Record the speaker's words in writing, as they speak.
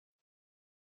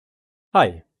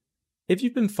Hi, if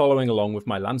you've been following along with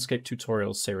my landscape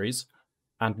tutorials series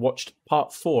and watched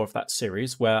part 4 of that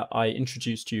series where I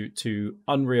introduced you to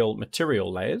Unreal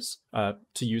material layers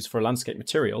to use for landscape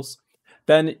materials,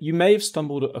 then you may have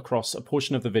stumbled across a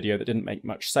portion of the video that didn't make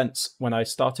much sense when I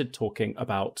started talking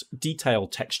about detail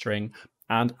texturing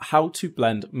and how to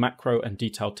blend macro and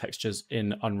detailed textures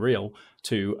in Unreal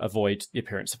to avoid the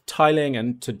appearance of tiling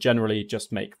and to generally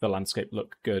just make the landscape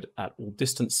look good at all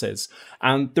distances.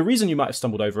 And the reason you might have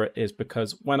stumbled over it is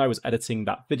because when I was editing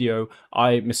that video,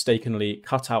 I mistakenly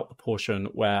cut out the portion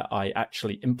where I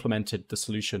actually implemented the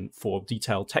solution for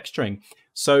detail texturing.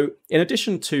 So in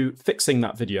addition to fixing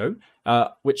that video,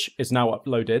 which is now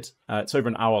uploaded, it's over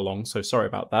an hour long, so sorry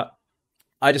about that,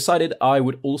 I decided I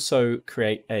would also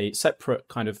create a separate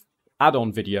kind of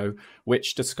add-on video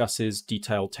which discusses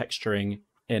detail texturing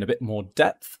in a bit more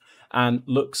depth and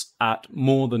looks at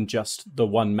more than just the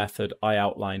one method I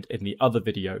outlined in the other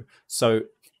video. So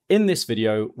in this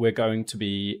video, we're going to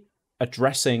be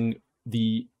addressing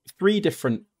the three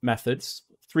methods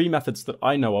that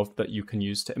I know of that you can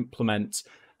use to implement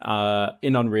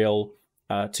in Unreal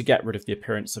to get rid of the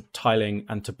appearance of tiling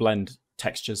and to blend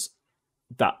textures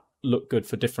that look good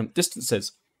for different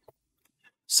distances.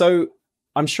 So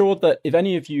I'm sure that if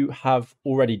any of you have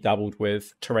already dabbled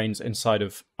with terrains inside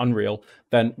of Unreal,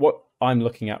 then what I'm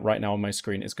looking at right now on my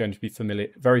screen is going to be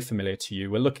very familiar to you.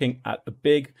 We're looking at a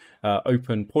big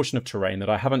open portion of terrain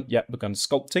that I haven't yet begun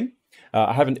sculpting.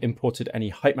 I haven't imported any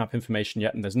height map information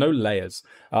yet, and there's no layers.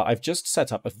 I've just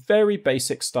set up a very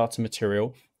basic starter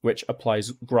material which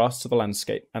applies grass to the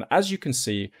landscape. And as you can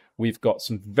see, we've got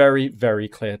some very, very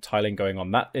clear tiling going on.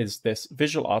 That is this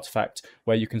visual artifact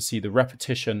where you can see the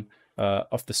repetition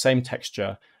of the same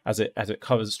texture as it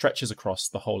stretches across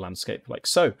the whole landscape like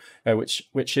so,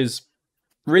 which is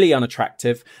really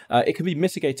unattractive. It can be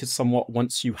mitigated somewhat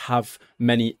once you have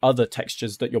many other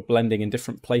textures that you're blending in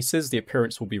different places. The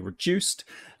appearance will be reduced,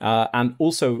 and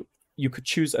also you could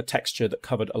choose a texture that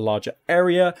covered a larger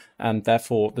area and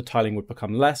therefore the tiling would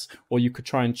become less, or you could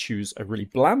try and choose a really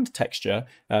bland texture,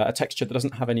 a texture that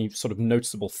doesn't have any sort of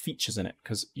noticeable features in it,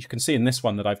 because you can see in this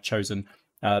one that I've chosen,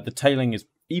 the tiling is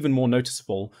even more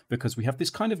noticeable because we have this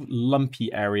kind of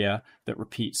lumpy area that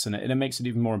repeats and it makes it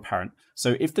even more apparent.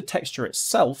 So if the texture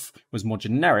itself was more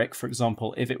generic, for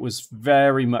example, if it was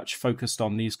very much focused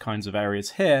on these kinds of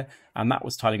areas here, and that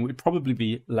was tiling, it would probably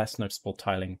be less noticeable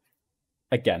tiling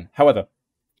again. However,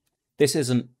 this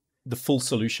isn't the full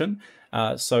solution.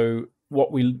 So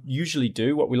what we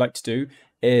like to do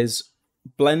is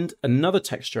blend another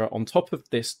texture on top of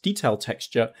this detail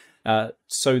texture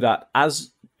so that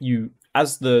as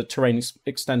the terrain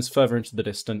extends further into the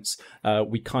distance,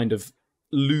 we kind of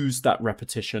lose that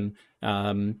repetition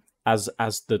as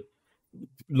the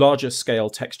larger scale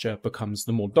texture becomes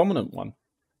the more dominant one.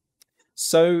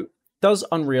 So does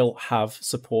Unreal have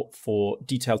support for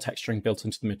detail texturing built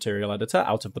into the material editor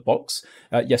out of the box?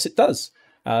 Yes, it does.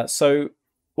 So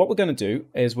what we're going to do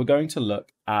is we're going to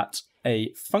look at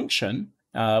a function,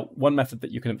 one method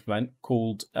that you can implement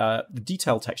called the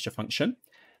detail texture function.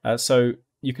 So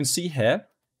you can see here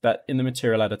that in the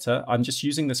material editor, I'm just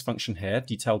using this function here,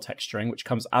 detail texturing, which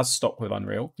comes as stock with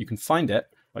Unreal. You can find it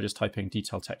by just typing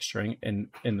detail texturing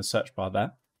in the search bar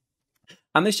there.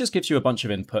 And this just gives you a bunch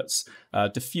of inputs,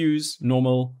 diffuse,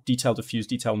 normal, detail diffuse,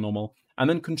 detail normal, and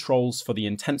then controls for the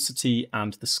intensity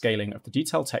and the scaling of the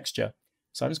detail texture.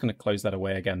 So I'm just going to close that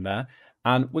away again there.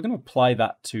 And we're going to apply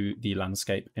that to the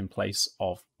landscape in place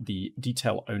of the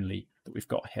detail only that we've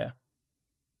got here.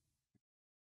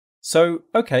 So,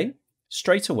 okay,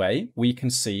 straight away, we can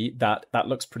see that that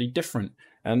looks pretty different.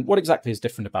 And what exactly is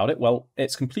different about it? Well,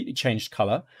 it's completely changed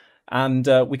color. And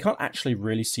we can't actually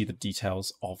really see the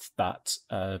details of that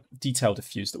detail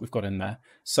diffuse that we've got in there.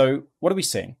 So what are we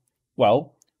seeing?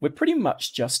 Well, we're pretty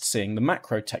much just seeing the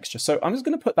macro texture. So I'm just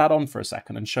going to put that on for a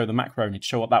second and show the macro only to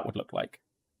show what that would look like.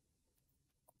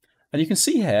 And you can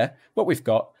see here what we've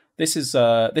got. This is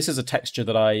a texture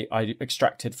that I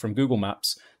extracted from Google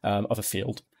Maps of a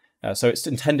field. So it's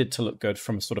intended to look good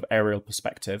from a sort of aerial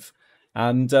perspective.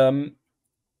 And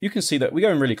you can see that we're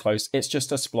going really close. It's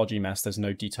just a splodgy mess. There's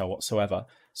no detail whatsoever.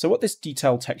 So what this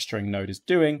detail texturing node is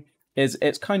doing is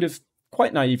it's kind of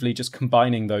quite naively just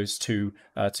combining those two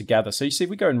together. So you see,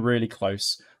 if we go in really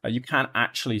close, you can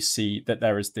actually see that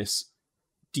there is this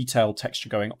detailed texture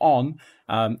going on.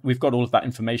 We've got all of that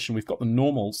information. We've got the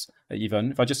normals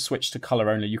even. If I just switch to color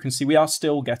only, you can see we are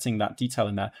still getting that detail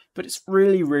in there, but it's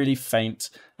really, really faint.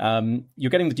 You're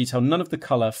getting the detail, none of the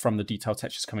color from the detail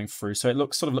texture is coming through. So it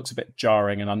sort of looks a bit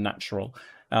jarring and unnatural.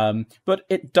 But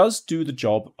it does do the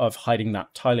job of hiding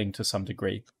that tiling to some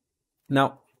degree.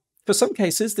 Now, For some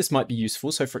cases, this might be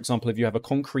useful. So for example, if you have a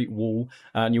concrete wall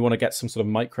and you want to get some sort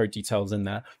of micro details in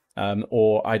there,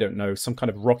 or I don't know, some kind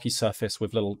of rocky surface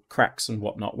with little cracks and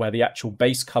whatnot, where the actual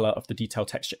base color of the detail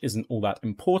texture isn't all that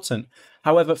important.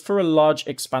 However, for a large,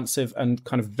 expansive and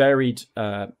kind of varied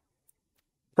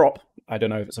prop, I don't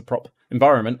know if it's a prop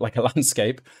environment like a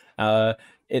landscape,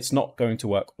 it's not going to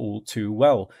work all too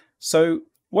well. So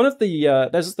one of the,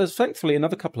 there's thankfully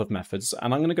another couple of methods,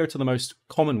 and I'm going to go to the most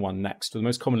common one next, the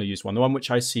most commonly used one, the one which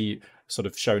I see sort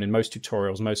of shown in most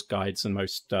tutorials, most guides, and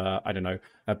most, I don't know,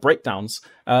 breakdowns,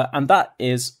 and that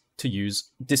is to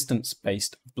use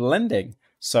distance-based blending.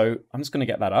 So I'm just going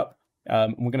to get that up.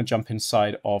 We're going to jump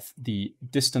inside of the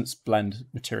distance blend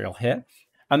material here.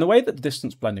 And the way that the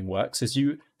distance blending works is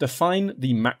you define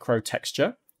the macro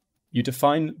texture, you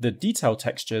define the detail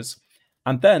textures,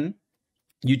 and then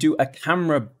you do a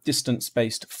camera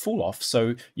distance-based fall-off.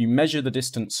 So you measure the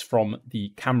distance from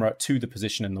the camera to the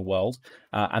position in the world,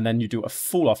 and then you do a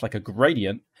fall-off, like a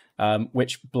gradient,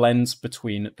 which blends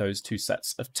between those two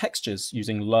sets of textures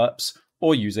using lerps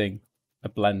or using a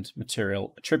blend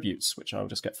material attributes, which I'll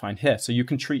just get find here. So you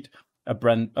can treat a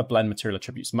blend material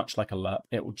attributes much like a lerp.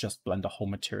 It will just blend a whole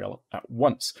material at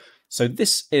once. So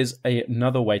this is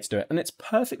another way to do it, and it's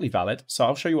perfectly valid. So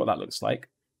I'll show you what that looks like.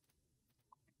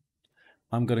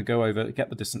 I'm going to go over, get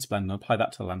the distance blend and apply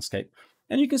that to the landscape.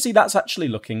 And you can see that's actually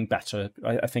looking better.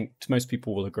 I think most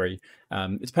people will agree.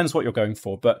 It depends what you're going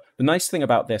for. But the nice thing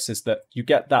about this is that you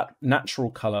get that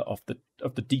natural color of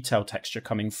the detail texture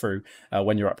coming through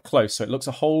when you're up close. So it looks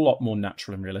a whole lot more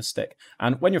natural and realistic.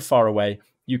 And when you're far away,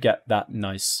 you get that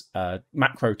nice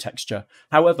macro texture.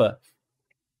 However,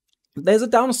 there's a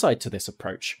downside to this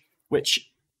approach, which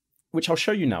I'll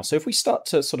show you now. So if we start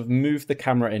to sort of move the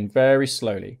camera in very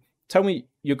slowly, tell me,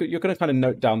 you're going to kind of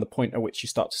note down the point at which you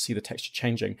start to see the texture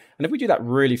changing. And if we do that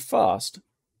really fast,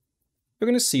 you're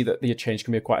going to see that the change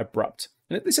can be quite abrupt.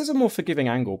 And this is a more forgiving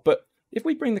angle, but if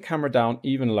we bring the camera down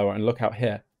even lower and look out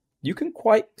here, you can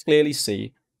quite clearly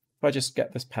see, if I just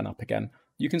get this pen up again,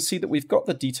 you can see that we've got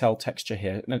the detail texture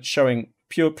here, and it's showing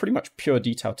pretty much pure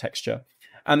detail texture.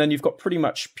 And then you've got pretty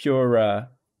much pure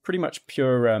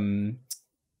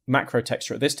macro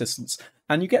texture at this distance.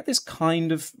 And you get this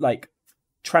kind of like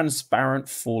transparent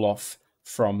fall off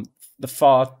from the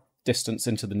far distance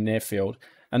into the near field.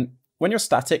 And when you're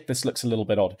static, this looks a little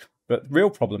bit odd. But the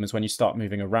real problem is when you start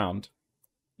moving around,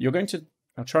 you're going to,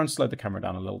 I'll try and slow the camera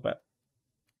down a little bit.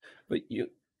 But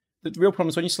the real problem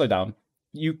is when you slow down,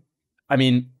 I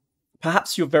mean,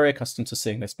 perhaps you're very accustomed to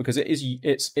seeing this because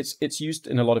it's used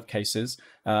in a lot of cases,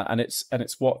 and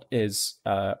it's what is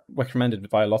recommended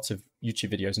by a lot of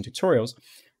YouTube videos and tutorials.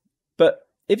 But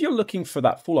if you're looking for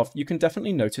that fall off, you can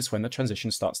definitely notice when the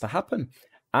transition starts to happen.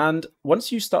 And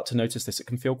once you start to notice this, it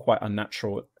can feel quite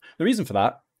unnatural. The reason for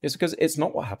that is because it's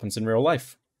not what happens in real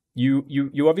life.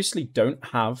 You obviously don't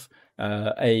have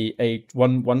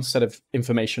one set of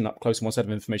information up close and one set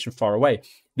of information far away.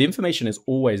 The information is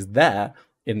always there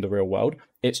in the real world.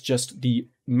 It's just the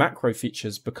macro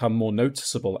features become more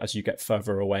noticeable as you get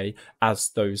further away, as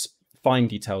those fine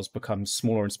details become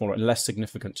smaller and smaller and less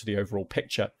significant to the overall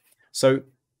picture. So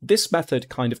this method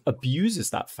kind of abuses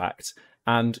that fact,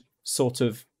 and sort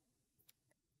of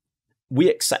we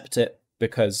accept it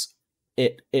because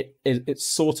it's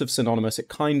sort of synonymous. It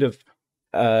kind of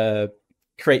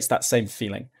creates that same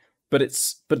feeling, but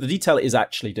the detail is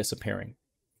actually disappearing.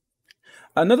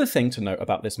 Another thing to note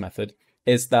about this method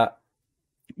is that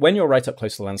when you're right up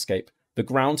close to the landscape, the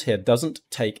ground here doesn't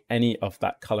take any of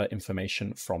that color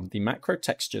information from the macro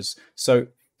textures. So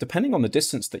depending on the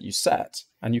distance that you set,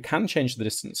 and you can change the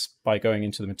distance by going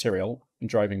into the material and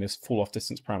driving this fall off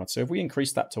distance parameter. So if we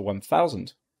increase that to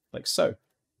 1000, like so,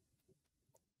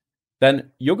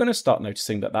 then you're going to start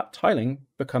noticing that that tiling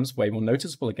becomes way more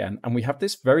noticeable again. And we have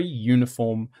this very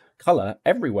uniform color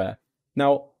everywhere.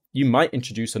 Now, you might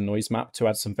introduce a noise map to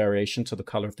add some variation to the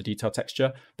color of the detail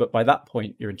texture, but by that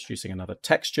point, you're introducing another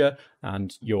texture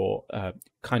and you're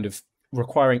kind of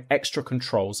requiring extra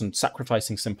controls and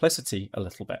sacrificing simplicity a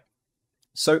little bit.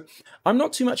 So I'm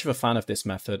not too much of a fan of this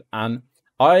method, and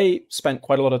I spent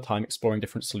quite a lot of time exploring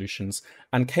different solutions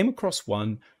and came across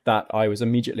one that I was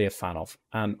immediately a fan of.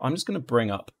 And I'm just going to bring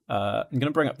up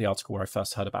the article where I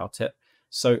first heard about it.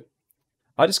 So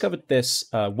I discovered this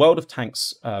World of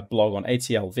Tanks blog on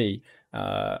ATLV.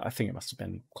 I think it must have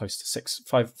been close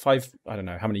to five, I don't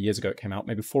know how many years ago it came out,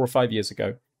 maybe 4 or 5 years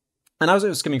ago. And as I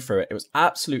was skimming through it, it was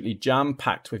absolutely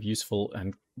jam-packed with useful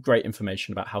and great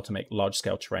information about how to make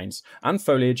large-scale terrains and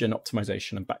foliage and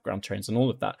optimization and background terrains and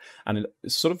all of that. And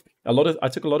it's sort of I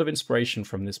took a lot of inspiration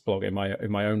from this blog in my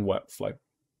own workflow.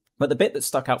 But the bit that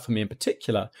stuck out for me in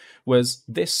particular was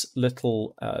this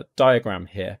little diagram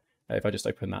here, if I just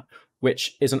open that,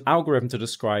 which is an algorithm to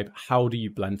describe how do you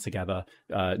blend together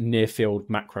near field,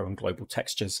 macro, and global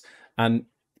textures. And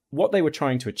what they were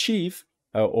trying to achieve,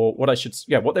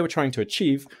 what they were trying to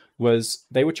achieve was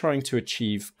they were trying to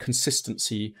achieve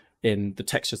consistency in the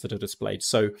textures that are displayed.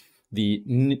 So the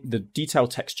detail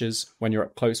textures, when you're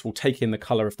up close, will take in the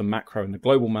color of the macro and the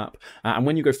global map. And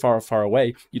when you go far, far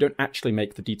away, you don't actually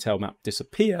make the detail map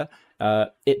disappear.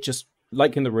 It just,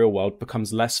 like in the real world,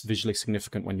 becomes less visually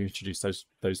significant when you introduce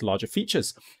those larger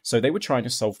features. So they were trying to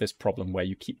solve this problem where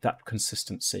you keep that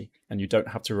consistency and you don't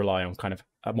have to rely on kind of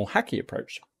a more hacky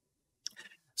approach.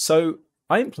 So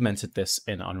I implemented this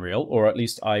in Unreal, or at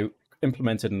least I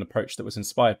implemented an approach that was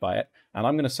inspired by it. And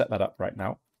I'm going to set that up right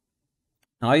now.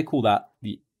 I call that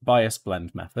the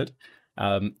BiasBlend method.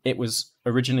 It was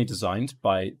originally designed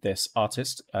by this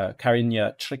artist,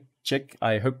 Karyna Trychyk.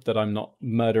 I hope that I'm not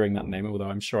murdering that name,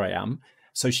 although I'm sure I am.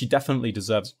 So she definitely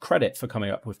deserves credit for coming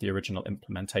up with the original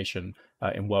implementation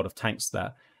in World of Tanks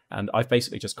there. And I've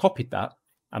basically just copied that,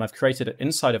 and I've created it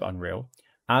inside of Unreal.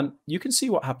 And you can see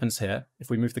what happens here,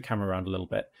 if we move the camera around a little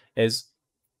bit, is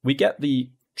we get the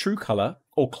true color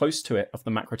or close to it of the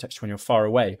macro texture when you're far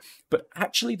away, but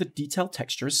actually the detail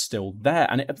texture is still there.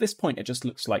 And at this point, it just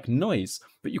looks like noise,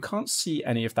 but you can't see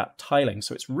any of that tiling.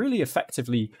 So it's really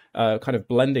effectively kind of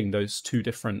blending those two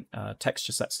different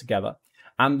texture sets together.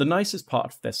 And the nicest part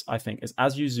of this, I think, is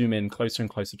as you zoom in closer and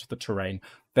closer to the terrain,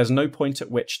 there's no point at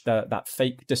which that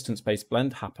fake distance-based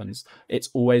blend happens. It's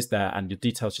always there, and your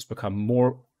details just become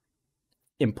more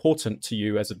important to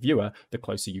you as a viewer the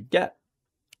closer you get.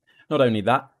 Not only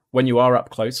that, when you are up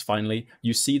close, finally,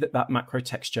 you see that that macro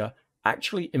texture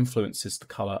actually influences the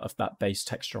color of that base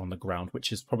texture on the ground,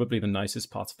 which is probably the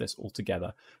nicest part of this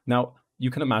altogether. Now,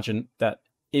 you can imagine that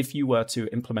if you were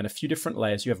to implement a few different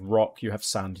layers, you have rock, you have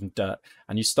sand and dirt,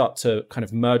 and you start to kind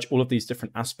of merge all of these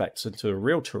different aspects into a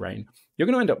real terrain, you're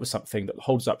going to end up with something that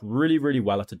holds up really, really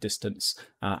well at a distance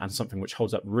and something which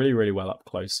holds up really, really well up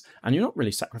close. And you're not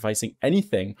really sacrificing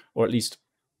anything, or at least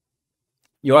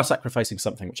you are sacrificing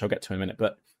something, which I'll get to in a minute,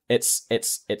 but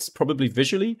it's probably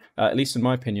visually, at least in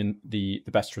my opinion, the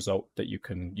best result that you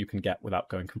can get without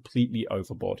going completely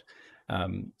overboard.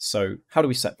 So how do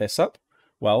we set this up?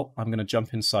 Well, I'm going to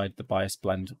jump inside the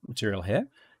BiasBlend material here,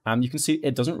 and you can see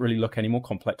it doesn't really look any more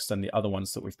complex than the other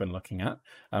ones that we've been looking at.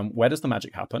 Where does the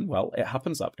magic happen? Well, it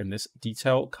happens up in this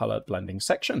detail color blending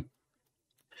section.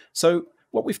 So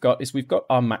what we've got is we've got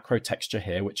our macro texture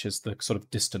here, which is the sort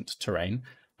of distant terrain.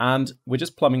 And we're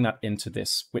just plumbing that into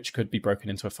this, which could be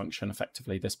broken into a function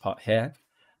effectively, this part here.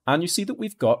 And you see that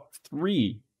we've got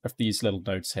 3 of these little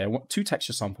nodes here, 2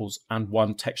 texture samples and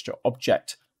 1 texture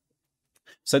object.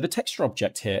 So the texture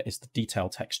object here is the detail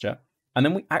texture. And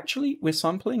then we're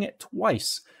sampling it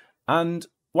twice. And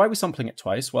why are we sampling it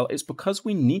twice? Well, it's because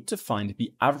we need to find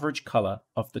the average color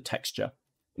of the texture.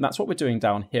 And that's what we're doing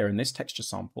down here in this texture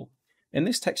sample. In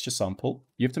this texture sample,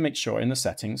 you have to make sure in the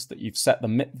settings that you've set the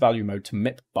MIP value mode to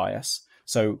Mip-Bias.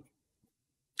 So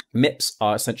MIPs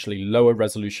are essentially lower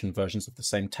resolution versions of the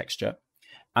same texture.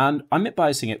 And I'm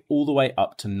Mip-Biasing it all the way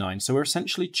up to 9. So we're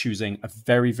essentially choosing a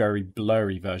very, very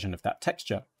blurry version of that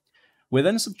texture. We're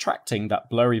then subtracting that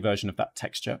blurry version of that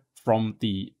texture from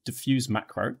the diffuse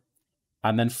macro.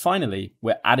 And then finally,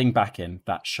 we're adding back in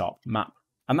that sharp map.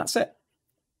 And that's it.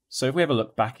 So if we have a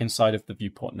look back inside of the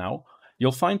viewport now,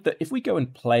 you'll find that if we go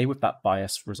and play with that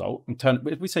bias result and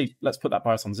if we say, let's put that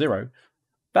bias on 0,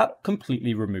 that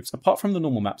completely removes, apart from the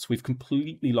normal maps, we've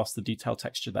completely lost the detail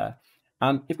texture there.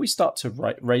 And if we start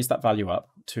to raise that value up,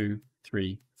 2,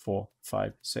 3, 4,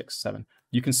 5, 6, 7,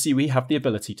 you can see we have the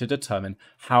ability to determine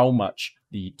how much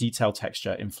the detail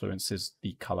texture influences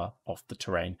the color of the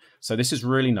terrain. So this is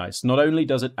really nice. Not only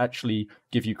does it actually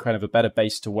give you kind of a better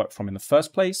base to work from in the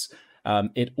first place,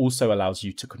 it also allows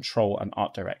you to control and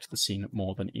art direct the scene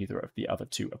more than either of the other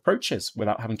 2 approaches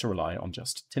without having to rely on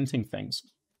just tinting things.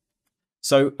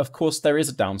 So, of course, there is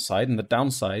a downside, and the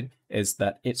downside is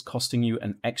that it's costing you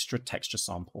an extra texture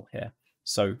sample here.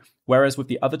 So, whereas with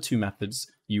the other 2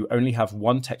 methods, you only have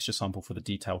 1 texture sample for the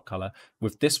detail color,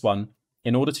 with this one,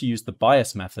 in order to use the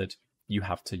bias method, you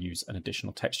have to use an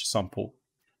additional texture sample.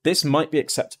 This might be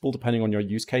acceptable depending on your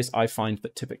use case. I find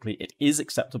that typically it is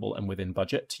acceptable and within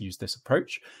budget to use this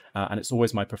approach, and it's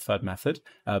always my preferred method,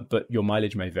 but your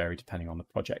mileage may vary depending on the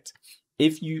project.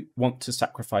 If you want to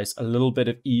sacrifice a little bit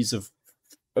of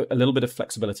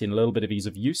flexibility and a little bit of ease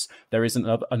of use, there is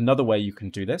another way you can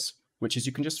do this, which is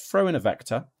you can just throw in a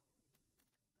vector.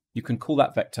 You can call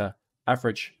that vector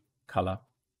average color,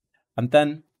 and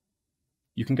then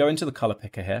you can go into the color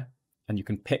picker here, and you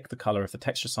can pick the color of the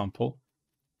texture sample.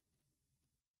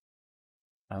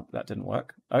 Oh, that didn't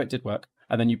work. Oh, it did work.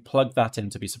 And then you plug that in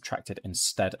to be subtracted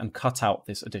instead and cut out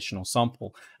this additional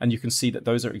sample. And you can see that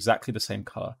those are exactly the same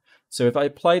color. So if I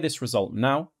apply this result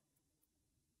now,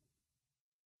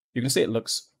 you can see it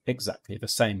looks exactly the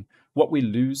same. What we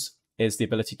lose is the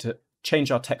ability to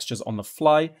change our textures on the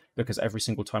fly, because every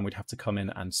single time we'd have to come in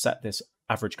and set this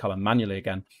average color manually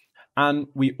again. And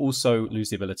we also lose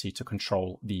the ability to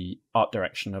control the art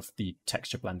direction of the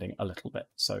texture blending a little bit.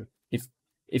 So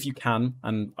if you can,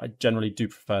 and I generally do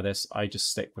prefer this, I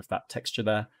just stick with that texture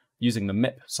there using the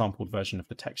Mip sampled version of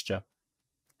the texture.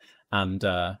 And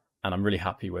I'm really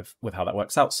happy with how that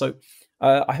works out. So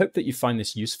I hope that you find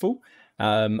this useful.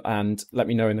 And let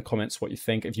me know in the comments what you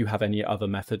think. If you have any other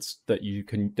methods that you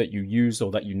use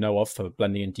or that you know of for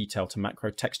blending in detail to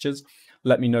macro textures,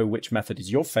 let me know which method is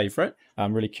your favorite.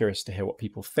 I'm really curious to hear what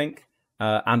people think.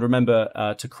 And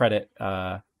remember to credit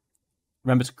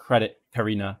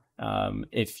Karyna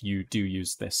if you do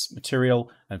use this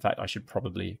material. In fact, I should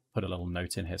probably put a little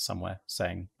note in here somewhere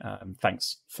saying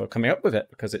thanks for coming up with it,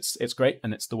 because it's great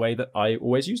and it's the way that I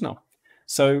always use now.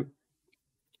 So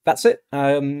that's it.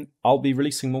 I'll be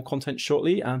releasing more content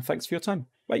shortly, and thanks for your time.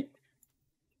 Bye.